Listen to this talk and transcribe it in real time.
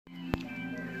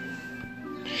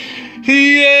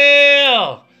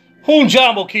Yeah!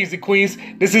 Hunjambo, kings and queens.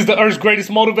 This is the Earth's greatest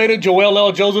motivator, Joel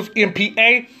L. Joseph,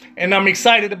 MPA, and I'm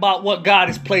excited about what God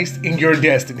has placed in your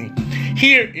destiny.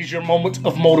 Here is your moment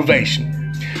of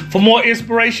motivation. For more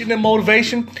inspiration and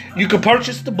motivation, you can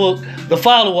purchase the book, The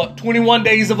Follow-Up, 21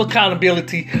 Days of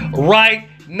Accountability, right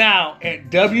now at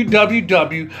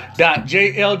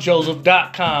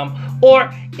www.jljoseph.com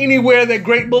or anywhere that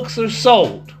great books are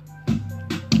sold.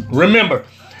 Remember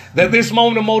that this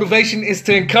moment of motivation is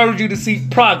to encourage you to seek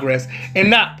progress and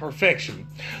not perfection.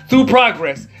 Through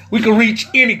progress, we can reach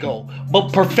any goal,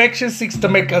 but perfection seeks to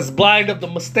make us blind of the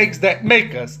mistakes that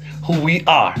make us who we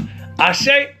are.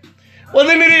 Ashe? Well,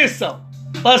 then it is so.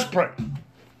 Let's pray.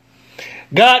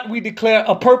 God, we declare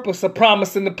a purpose, a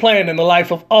promise, and a plan in the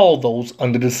life of all those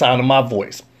under the sound of my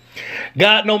voice.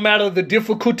 God, no matter the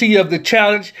difficulty of the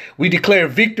challenge, we declare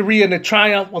victory and the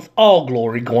triumph with all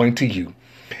glory going to you.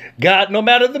 God, no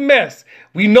matter the mess,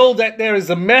 we know that there is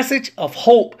a message of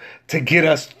hope to get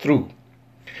us through.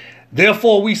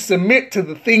 Therefore, we submit to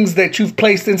the things that you've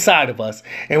placed inside of us,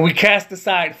 and we cast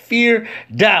aside fear,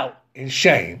 doubt, and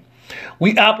shame.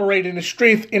 We operate in the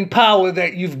strength and power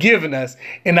that you've given us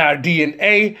in our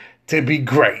DNA to be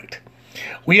great.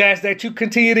 We ask that you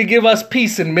continue to give us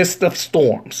peace in the midst of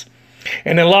storms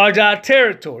and enlarge our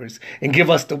territories and give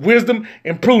us the wisdom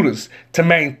and prudence to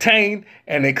maintain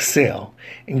and excel.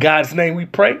 In God's name we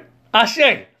pray.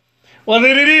 Ashe. Well,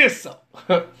 then it is so.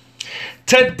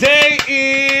 Today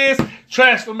is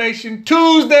Transformation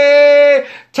Tuesday.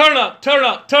 Turn up, turn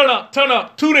up, turn up, turn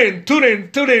up. Tune in, tune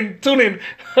in, tune in, tune in.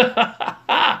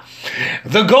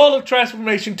 The goal of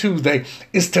Transformation Tuesday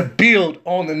is to build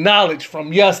on the knowledge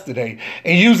from yesterday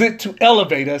and use it to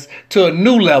elevate us to a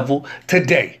new level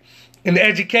today. In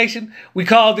education, we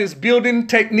call this building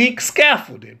technique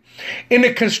scaffolding. In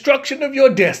the construction of your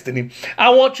destiny,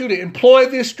 I want you to employ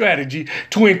this strategy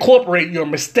to incorporate your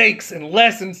mistakes and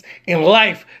lessons in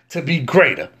life to be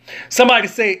greater. Somebody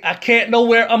say, I can't know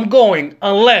where I'm going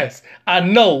unless I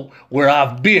know where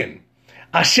I've been.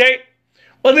 Ashe?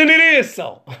 Well, then it is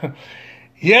so.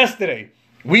 Yesterday,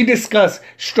 we discussed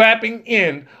strapping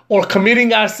in or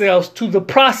committing ourselves to the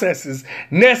processes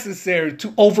necessary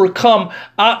to overcome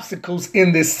obstacles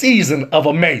in this season of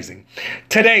amazing.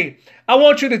 Today, I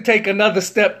want you to take another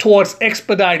step towards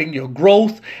expediting your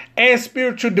growth and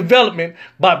spiritual development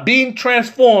by being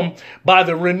transformed by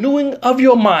the renewing of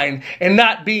your mind and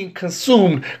not being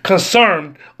consumed,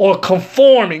 concerned, or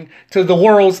conforming to the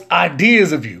world's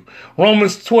ideas of you.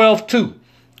 Romans 12:2.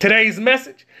 Today's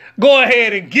message: go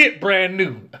ahead and get brand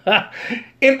new.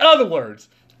 In other words,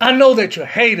 I know that your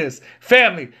haters,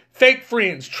 family, fake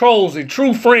friends, trolls, and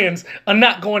true friends are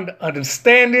not going to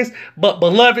understand this, but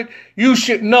beloved, you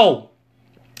should know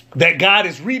that God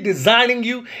is redesigning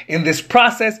you in this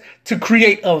process to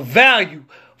create a value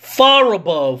far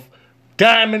above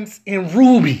diamonds and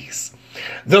rubies.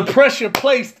 The pressure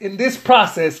placed in this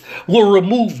process will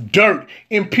remove dirt,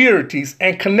 impurities,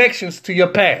 and connections to your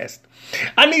past.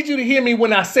 I need you to hear me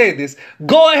when I say this.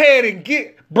 Go ahead and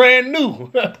get brand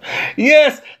new.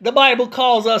 Yes, the Bible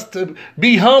calls us to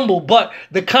be humble, but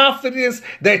the confidence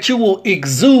that you will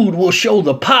exude will show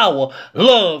the power,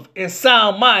 love, and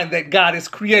sound mind that God has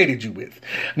created you with.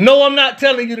 No, I'm not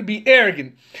telling you to be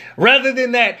arrogant. Rather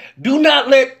than that, do not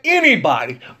let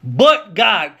anybody but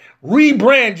God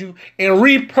rebrand you and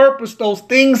repurpose those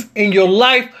things in your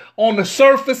life on the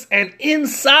surface and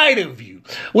inside of you,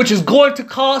 which is going to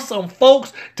cause some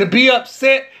folks to be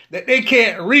upset that they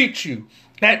can't reach you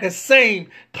at the same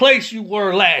place you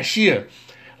were last year,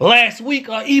 last week,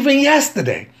 or even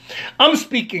yesterday. I'm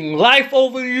speaking life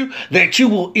over you, that you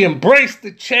will embrace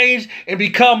the change and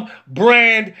become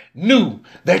brand new,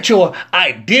 that your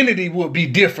identity will be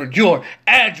different, your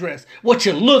address, what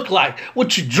you look like,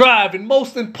 what you drive, and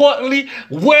most importantly,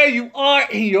 where you are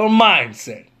in your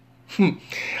mindset.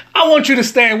 I want you to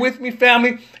stand with me,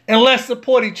 family, and let's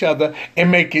support each other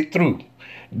and make it through.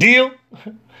 Deal?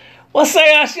 Well,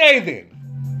 say Ashe then.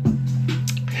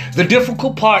 The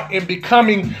difficult part in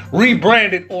becoming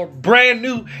rebranded or brand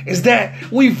new is that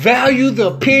we value the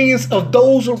opinions of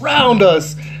those around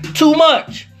us too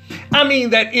much. I mean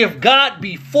that if God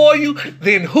be for you,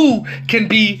 then who can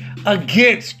be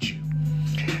against you?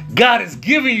 God has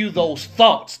given you those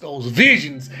thoughts, those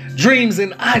visions, dreams,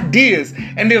 and ideas.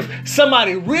 And if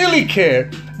somebody really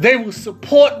cared, they will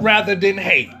support rather than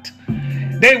hate.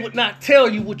 They would not tell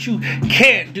you what you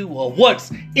can't do or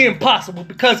what's impossible,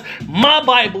 because my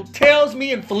Bible tells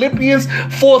me in Philippians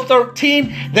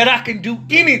 4:13 that I can do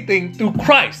anything through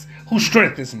Christ who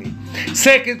strengthens me.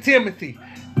 2 Timothy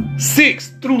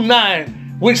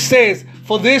 6-9, which says,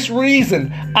 for this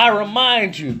reason, I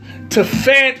remind you to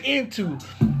fan into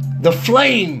the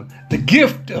flame, the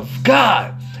gift of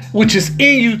God, which is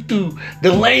in you through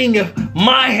the laying of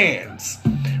my hands.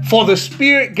 For the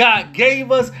Spirit God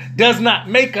gave us does not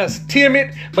make us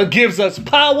timid, but gives us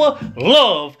power,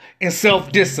 love, and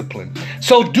self-discipline.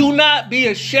 So do not be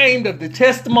ashamed of the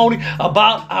testimony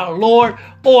about our Lord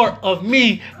or of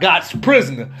me, God's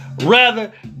prisoner.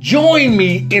 Rather, join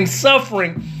me in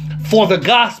suffering for the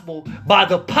gospel by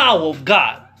the power of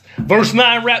God. Verse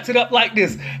 9 wraps it up like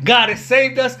this. God has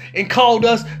saved us and called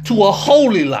us to a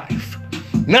holy life.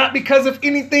 Not because of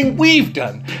anything we've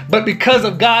done, but because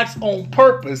of God's own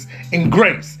purpose and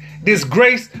grace. This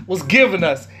grace was given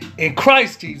us in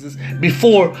Christ Jesus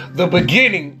before the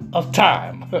beginning of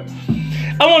time.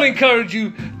 I want to encourage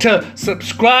you to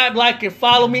subscribe, like, and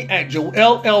follow me at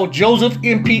Joel L. Joseph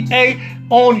MPA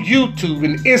on YouTube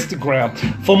and Instagram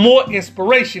for more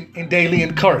inspiration and daily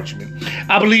encouragement.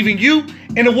 I believe in you,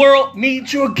 and the world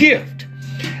needs your gift.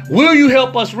 Will you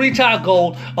help us reach our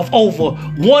goal of over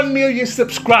 1 million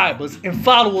subscribers and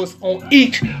followers on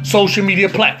each social media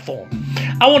platform?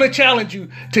 I want to challenge you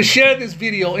to share this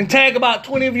video and tag about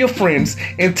 20 of your friends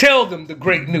and tell them the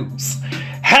great news.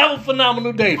 Have a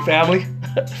phenomenal day, family.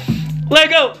 Let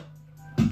go.